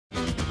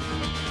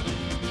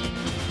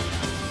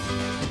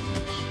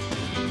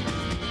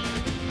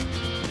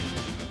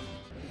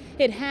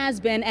It has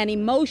been an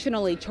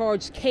emotionally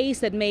charged case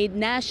that made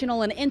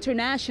national and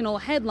international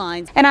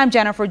headlines. And I'm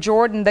Jennifer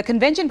Jordan. The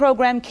convention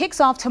program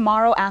kicks off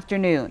tomorrow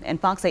afternoon, and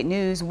Fox 8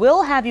 News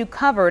will have you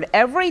covered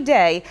every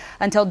day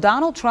until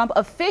Donald Trump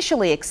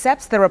officially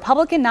accepts the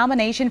Republican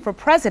nomination for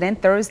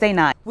president Thursday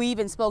night. We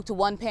even spoke to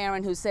one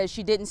parent who says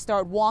she didn't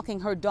start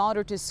walking her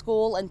daughter to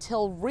school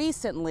until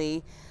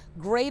recently.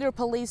 Greater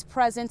police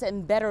presence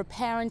and better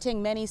parenting,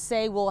 many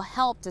say, will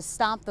help to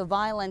stop the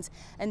violence.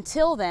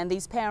 Until then,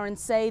 these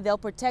parents say they'll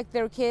protect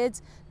their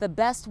kids the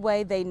best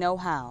way they know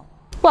how.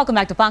 Welcome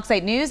back to Fox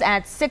 8 News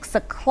at 6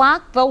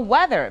 o'clock. The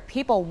weather.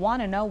 People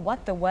want to know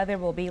what the weather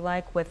will be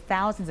like with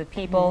thousands of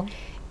people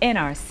in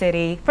our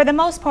city. For the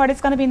most part,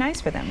 it's going to be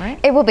nice for them, right?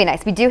 It will be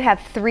nice. We do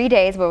have 3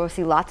 days where we'll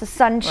see lots of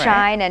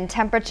sunshine and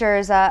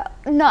temperatures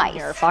nice.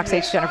 Here, Fox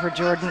 8's Jennifer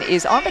Jordan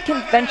is on the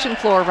convention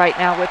floor right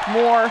now with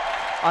more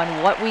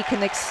on what we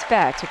can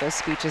expect with those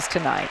speeches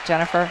tonight.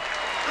 Jennifer?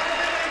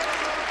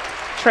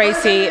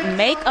 Tracy,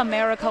 make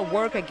America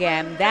work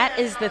again. That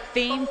is the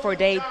theme for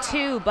day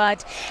 2.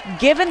 But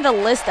given the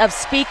list of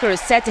speakers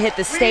set to hit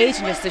the stage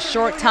in just a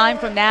short time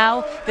from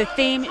now, the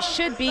theme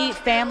should be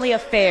family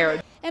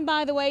affair. And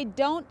by the way,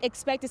 don't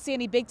expect to see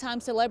any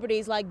big-time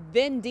celebrities like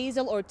Vin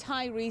Diesel or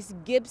Tyrese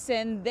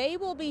Gibson. They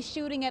will be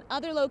shooting at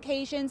other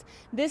locations.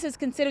 This is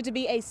considered to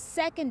be a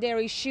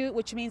secondary shoot,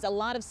 which means a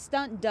lot of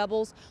stunt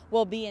doubles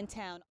will be in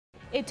town.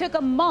 It took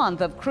a month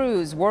of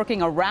crews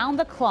working around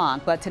the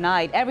clock, but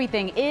tonight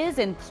everything is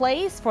in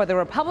place for the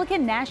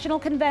Republican National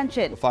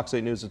Convention. Fox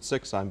 8 News at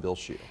 6, I'm Bill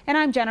Shield. And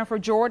I'm Jennifer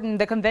Jordan.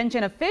 The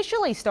convention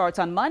officially starts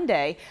on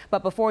Monday,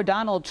 but before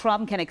Donald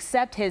Trump can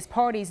accept his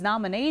party's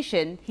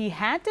nomination, he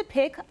had to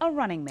pick a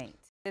running mate.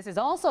 This is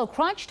also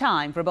crunch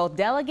time for both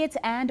delegates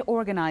and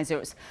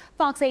organizers.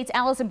 Fox 8's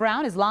Allison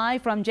Brown is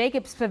live from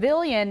Jacobs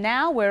Pavilion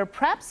now, where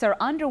preps are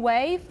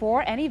underway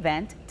for an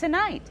event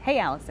tonight. Hey,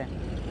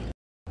 Allison.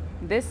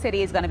 This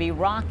city is going to be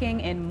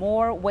rocking in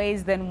more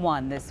ways than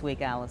one this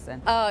week,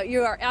 Allison.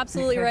 You are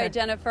absolutely right,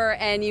 Jennifer,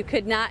 and you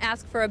could not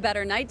ask for a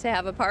better night to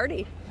have a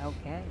party.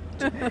 Okay.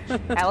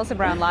 Allison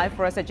Brown live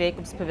for us at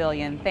Jacobs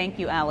Pavilion. Thank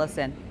you,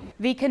 Allison.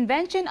 The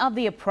Convention of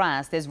the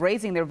Oppressed is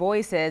raising their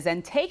voices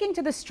and taking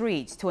to the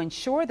streets to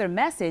ensure their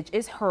message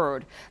is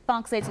heard.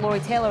 Fox 8's Lori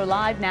Taylor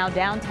live now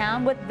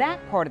downtown with that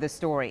part of the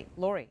story.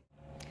 Lori.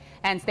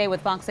 And stay with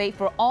Fox 8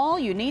 for all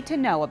you need to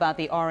know about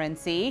the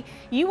RNC.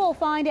 You will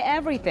find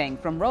everything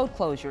from road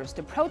closures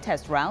to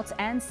protest routes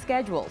and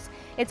schedules.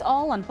 It's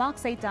all on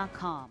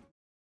fox8.com.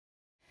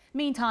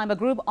 Meantime, a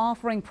group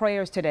offering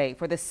prayers today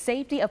for the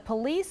safety of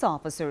police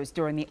officers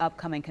during the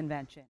upcoming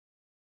convention.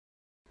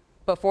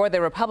 Before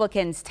the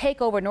Republicans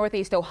take over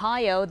Northeast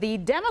Ohio, the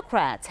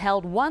Democrats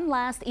held one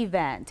last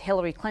event.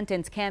 Hillary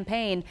Clinton's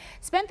campaign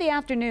spent the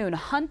afternoon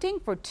hunting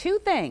for 2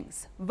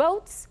 things: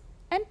 votes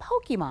and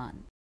Pokemon.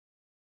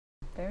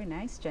 Very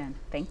nice, Jen.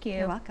 Thank you.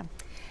 You're welcome.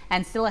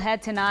 And still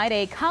ahead tonight,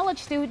 a college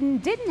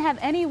student didn't have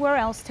anywhere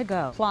else to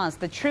go. Plus,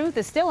 the truth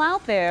is still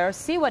out there.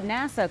 See what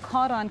NASA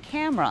caught on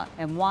camera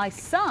and why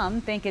some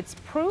think it's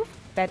proof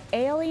that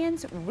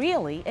aliens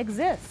really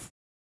exist.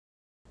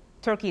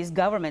 Turkey's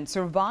government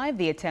survived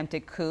the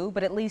attempted coup,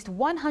 but at least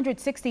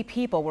 160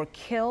 people were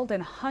killed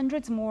and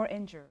hundreds more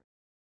injured.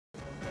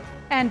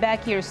 And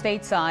back here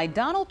stateside,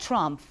 Donald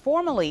Trump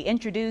formally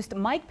introduced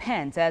Mike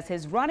Pence as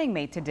his running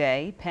mate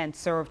today. Pence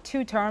served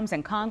 2 terms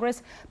in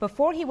Congress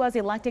before he was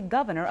elected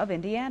governor of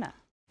Indiana.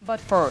 But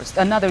first,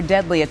 another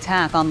deadly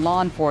attack on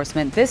law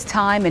enforcement, this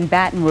time in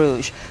Baton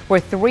Rouge, where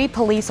 3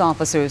 police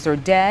officers are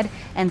dead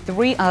and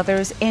 3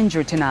 others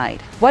injured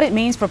tonight. What it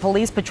means for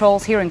police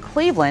patrols here in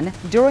Cleveland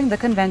during the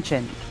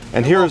convention.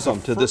 And here's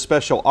to this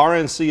special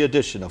RNC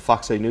edition of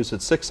Fox 8 News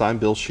at 6. I'm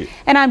Bill Shield.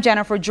 And I'm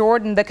Jennifer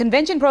Jordan. The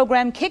convention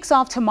program kicks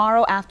off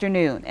tomorrow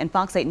afternoon, and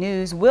Fox 8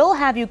 News will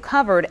have you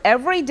covered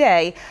every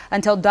day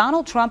until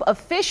Donald Trump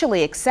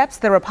officially accepts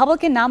the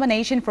Republican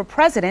nomination for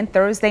president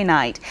Thursday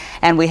night.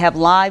 And we have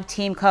live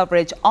team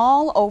coverage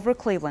all over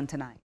Cleveland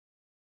tonight.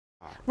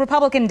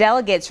 Republican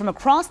delegates from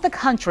across the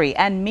country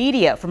and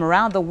media from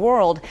around the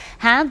world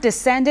have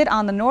descended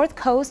on the North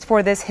Coast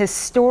for this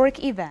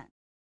historic event.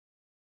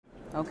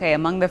 Okay,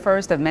 among the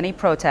first of many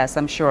protests,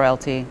 I'm sure,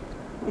 LT.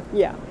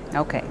 Yeah.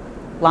 Okay.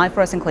 Live for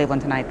us in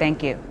Cleveland tonight.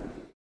 Thank you.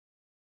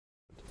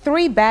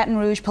 3 Baton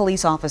Rouge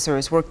police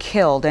officers were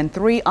killed and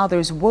 3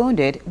 others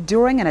wounded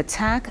during an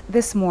attack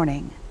this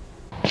morning.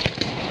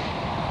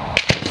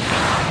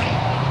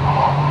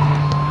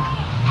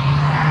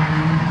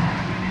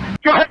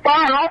 Shot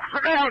fire,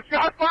 officer down,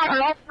 shot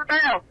fire, officer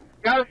down.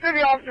 Got a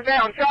city officer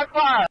down, shot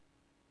fire.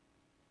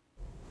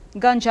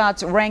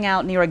 Gunshots rang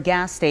out near a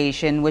gas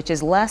station, which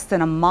is less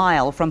than a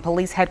mile from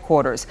police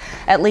headquarters.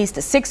 At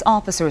least 6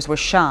 officers were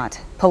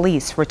shot.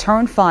 Police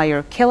returned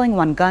fire, killing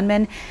 1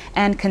 gunman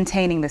and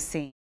containing the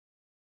scene.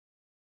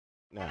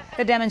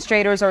 The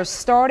demonstrators are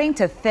starting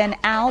to thin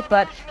out,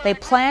 but they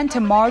plan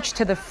to march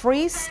to the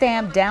Free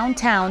Stamp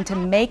downtown to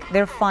make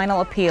their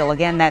final appeal.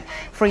 Again, that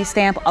Free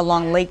Stamp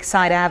along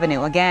Lakeside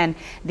Avenue. Again,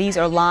 these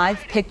are live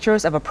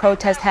pictures of a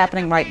protest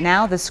happening right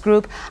now. This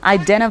group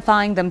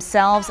identifying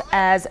themselves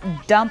as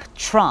Dump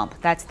Trump.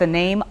 That's the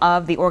name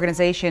of the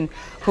organization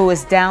who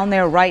is down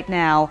there right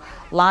now.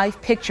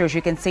 Live pictures.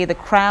 You can see the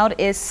crowd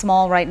is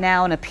small right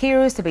now and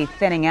appears to be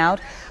thinning out.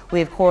 We,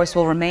 of course,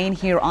 will remain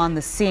here on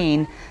the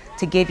scene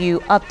to give you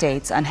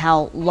updates on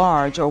how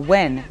large or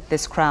when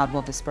this crowd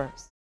will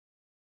disperse.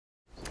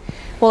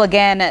 Well,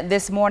 again,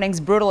 this morning's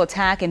brutal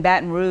attack in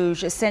Baton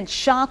Rouge sent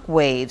shock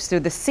waves through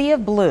the sea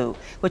of blue,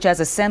 which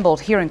has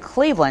assembled here in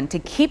Cleveland to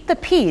keep the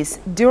peace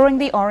during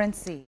the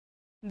RNC.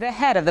 The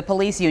head of the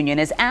police union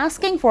is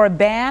asking for a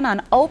ban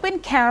on open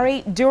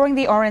carry during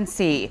the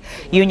RNC.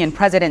 Union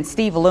President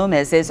Steve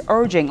Loomis is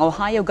urging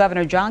Ohio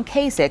Governor John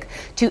Kasich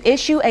to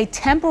issue a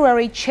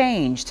temporary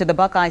change to the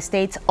Buckeye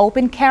State's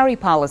open carry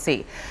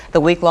policy.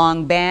 The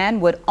week-long ban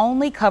would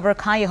only cover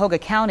Cuyahoga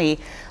County.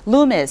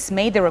 Loomis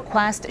made the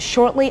request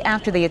shortly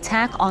after the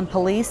attack on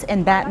police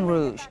in Baton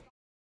Rouge.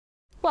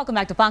 Welcome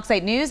back to Fox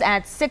 8 News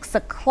at 6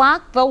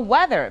 o'clock. The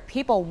weather.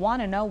 People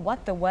want to know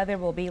what the weather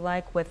will be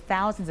like with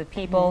thousands of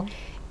people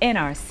in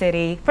our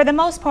city. For the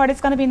most part,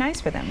 it's going to be nice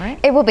for them, right?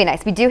 It will be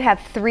nice. We do have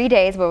 3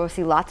 days where we'll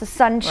see lots of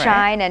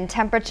sunshine and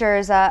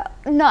temperatures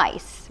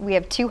nice. We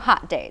have 2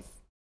 hot days.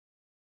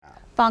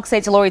 Fox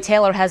 8's Lori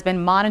Taylor has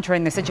been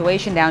monitoring the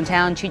situation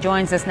downtown. She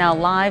joins us now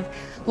live.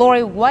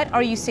 Lori, what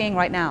are you seeing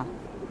right now?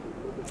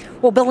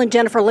 Well, Bill and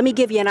Jennifer, let me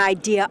give you an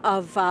idea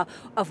of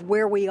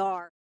where we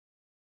are.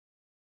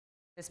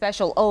 The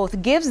special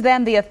oath gives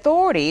them the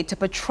authority to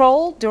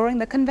patrol during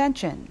the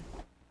convention.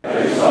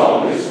 I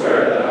solemnly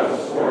swear that I will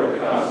support the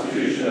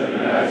Constitution of the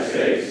United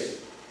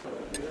States.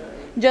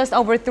 Just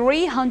over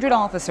 300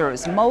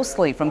 officers,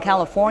 mostly from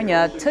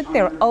California, took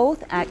their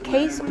oath at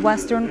Case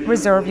Western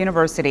Reserve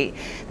University.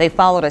 They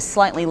followed a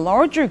slightly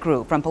larger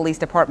group from police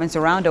departments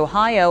around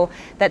Ohio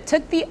that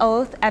took the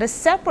oath at a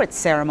separate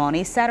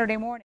ceremony Saturday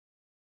morning.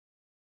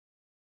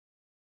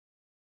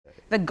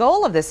 The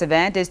goal of this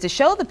event is to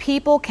show the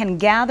people can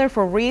gather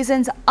for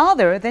reasons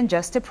other than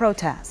just to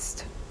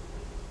protest.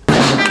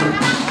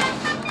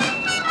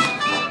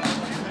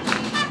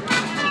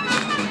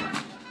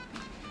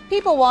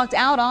 People walked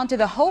out onto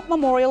the Hope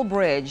Memorial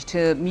Bridge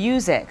to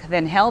music,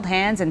 then held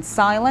hands in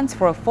silence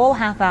for a full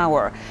half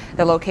hour.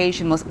 The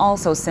location was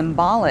also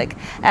symbolic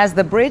as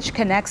the bridge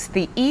connects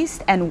the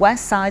east and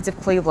west sides of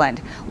Cleveland.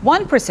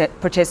 One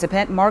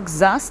participant, Mark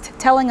Zust,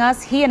 telling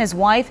us he and his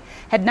wife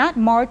had not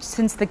marched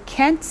since the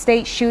Kent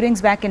State shootings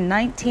back in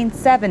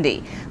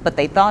 1970, but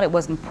they thought it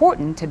was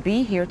important to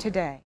be here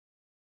today.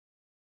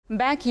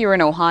 Back here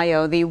in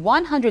Ohio, the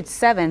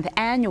 107th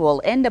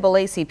annual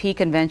NAACP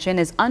convention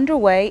is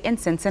underway in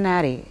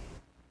Cincinnati.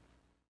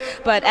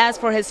 But as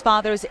for his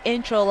father's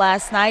intro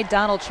last night,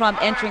 Donald Trump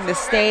entering the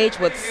stage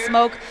with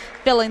smoke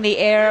filling the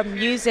air,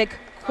 music,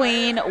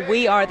 Queen,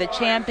 we are the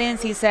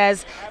champions. He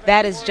says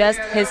that is just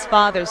his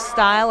father's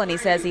style, and he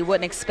says he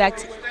wouldn't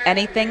expect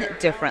anything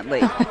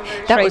differently.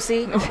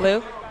 Tracy,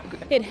 Lou?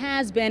 It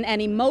has been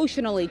an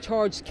emotionally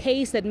charged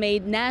case that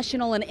made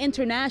national and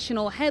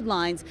international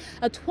headlines.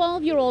 A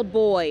 12-year-old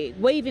boy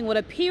waving what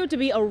appeared to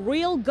be a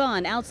real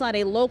gun outside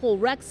a local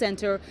rec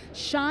center,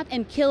 shot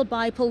and killed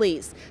by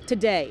police.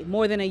 Today,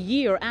 more than a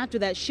year after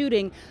that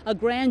shooting, a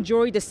grand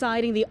jury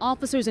deciding the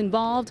officers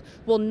involved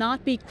will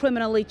not be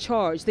criminally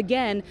charged.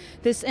 Again,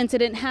 this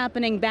incident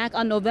happening back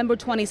on November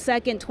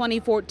 22nd,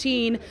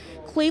 2014.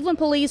 Cleveland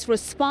police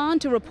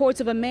respond to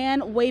reports of a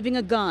man waving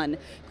a gun.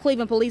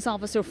 Cleveland police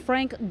officer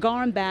Frank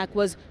Garmbach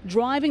was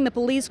driving the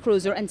police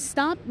cruiser and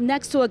stopped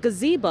next to a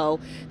gazebo.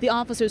 The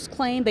officers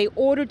claim they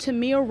ordered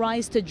Tamir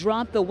Rice to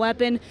drop the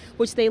weapon,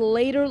 which they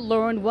later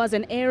learned was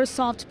an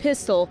airsoft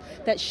pistol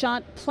that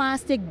shot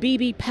plastic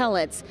BB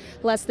pellets.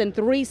 Less than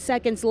 3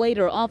 seconds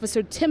later,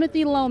 Officer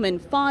Timothy Lohman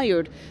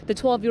fired. The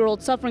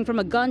 12-year-old suffering from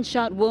a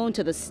gunshot wound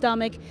to the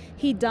stomach.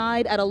 He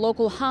died at a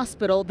local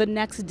hospital the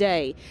next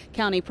day.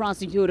 County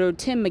Prosecutor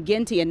Tim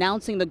McGinty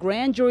announcing the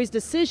grand jury's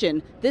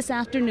decision this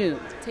afternoon.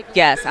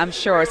 Yes, I'm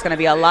sure it's going to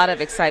be a lot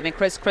of excitement.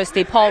 Chris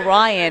Christie, Paul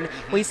Ryan,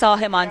 we saw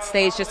him on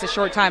stage just a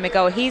short time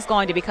ago. He's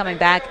going to be coming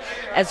back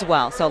as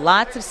well. So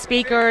lots of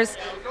speakers.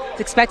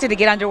 It's expected to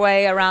get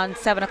underway around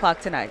 7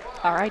 o'clock tonight.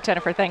 All right,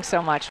 Jennifer, thanks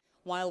so much.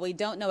 While we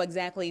don't know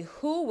exactly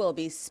who will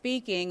be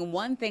speaking,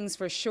 one thing's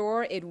for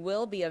sure, it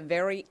will be a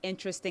very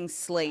interesting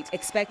slate.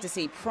 Expect to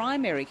see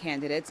primary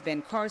candidates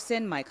Ben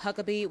Carson, Mike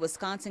Huckabee,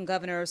 Wisconsin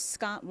Governor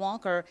Scott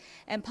Walker,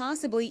 and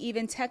possibly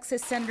even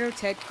Texas Senator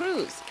Ted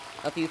Cruz.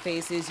 A few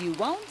faces you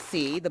won't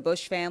see, the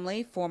Bush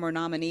family, former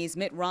nominees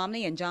Mitt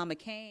Romney and John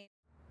McCain.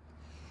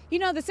 You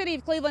know, the city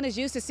of Cleveland is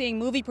used to seeing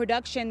movie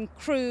production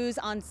crews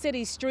on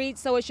city streets,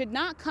 so it should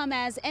not come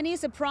as any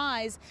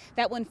surprise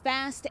that when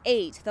Fast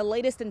 8, the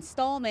latest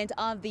installment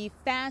of the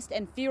Fast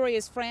and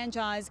Furious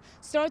franchise,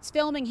 starts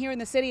filming here in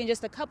the city in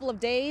just a couple of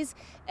days,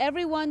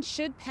 everyone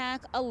should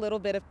pack a little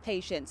bit of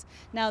patience.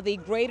 Now, the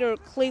Greater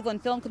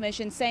Cleveland Film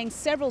Commission saying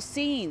several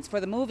scenes for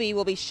the movie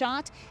will be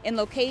shot in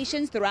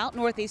locations throughout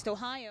Northeast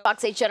Ohio.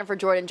 Fox 8 Jennifer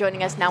Jordan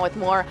joining us now with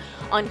more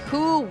on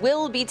who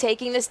will be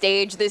taking the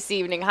stage this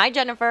evening. Hi,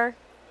 Jennifer.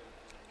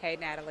 Hey,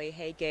 Natalie.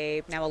 Hey,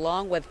 Gabe. Now,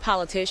 along with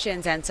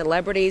politicians and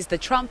celebrities, the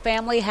Trump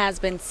family has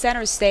been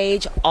center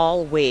stage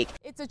all week.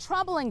 It's a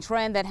troubling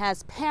trend that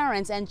has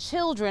parents and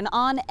children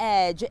on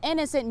edge,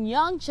 innocent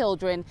young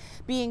children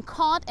being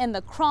caught in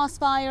the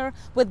crossfire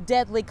with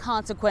deadly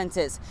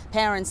consequences.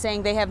 Parents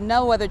saying they have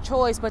no other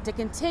choice but to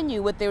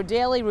continue with their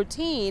daily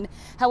routine.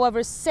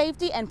 However,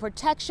 safety and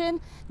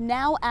protection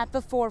now at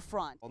the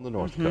forefront. On the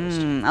North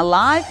Coast. A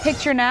live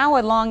picture now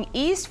along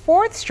East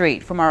 4th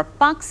Street from our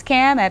Fox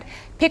Cam at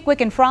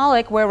Pickwick and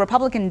Frolic, where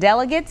Republican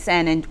delegates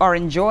are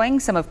enjoying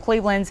some of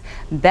Cleveland's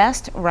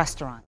best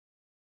restaurants.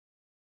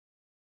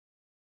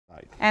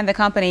 And the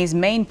company's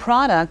main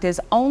product is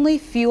only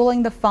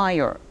fueling the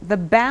fire. The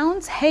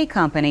Bounds Hay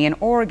Company in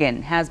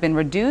Oregon has been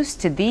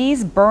reduced to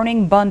these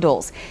burning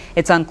bundles.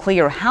 It's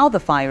unclear how the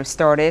fire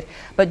started,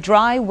 but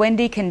dry,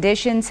 windy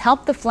conditions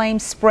helped the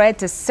flames spread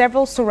to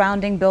several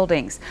surrounding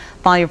buildings.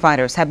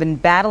 Firefighters have been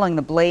battling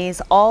the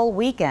blaze all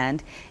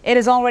weekend. It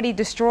has already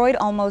destroyed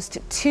almost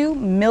 $2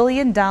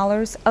 million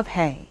of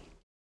hay.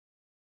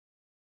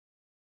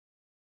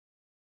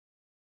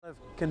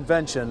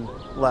 Convention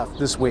left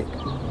this week.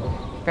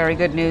 Very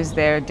good news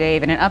there,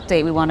 Dave. And an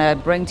update we want to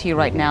bring to you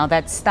right now,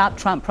 that Stop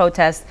Trump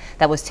protest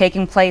that was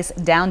taking place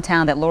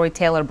downtown that Lori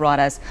Taylor brought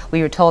us.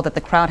 We were told that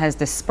the crowd has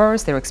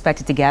dispersed. They're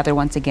expected to gather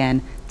once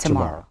again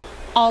tomorrow.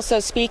 Also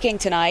speaking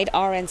tonight,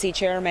 RNC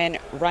Chairman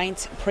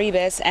Reince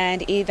Priebus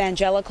and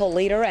evangelical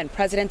leader and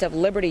president of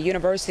Liberty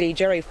University,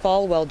 Jerry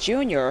Falwell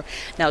Jr.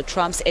 Now,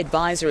 Trump's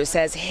advisor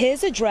says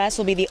his address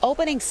will be the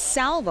opening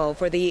salvo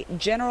for the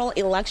general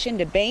election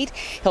debate.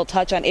 He'll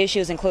touch on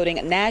issues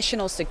including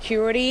national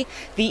security,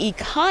 the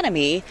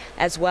economy,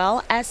 as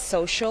well as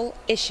social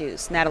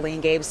issues. Natalie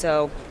and Gabe,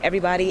 so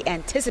everybody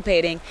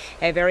anticipating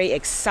a very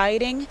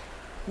exciting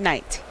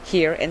night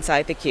here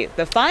inside the Q.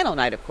 The final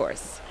night, of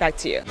course. Back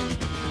to you.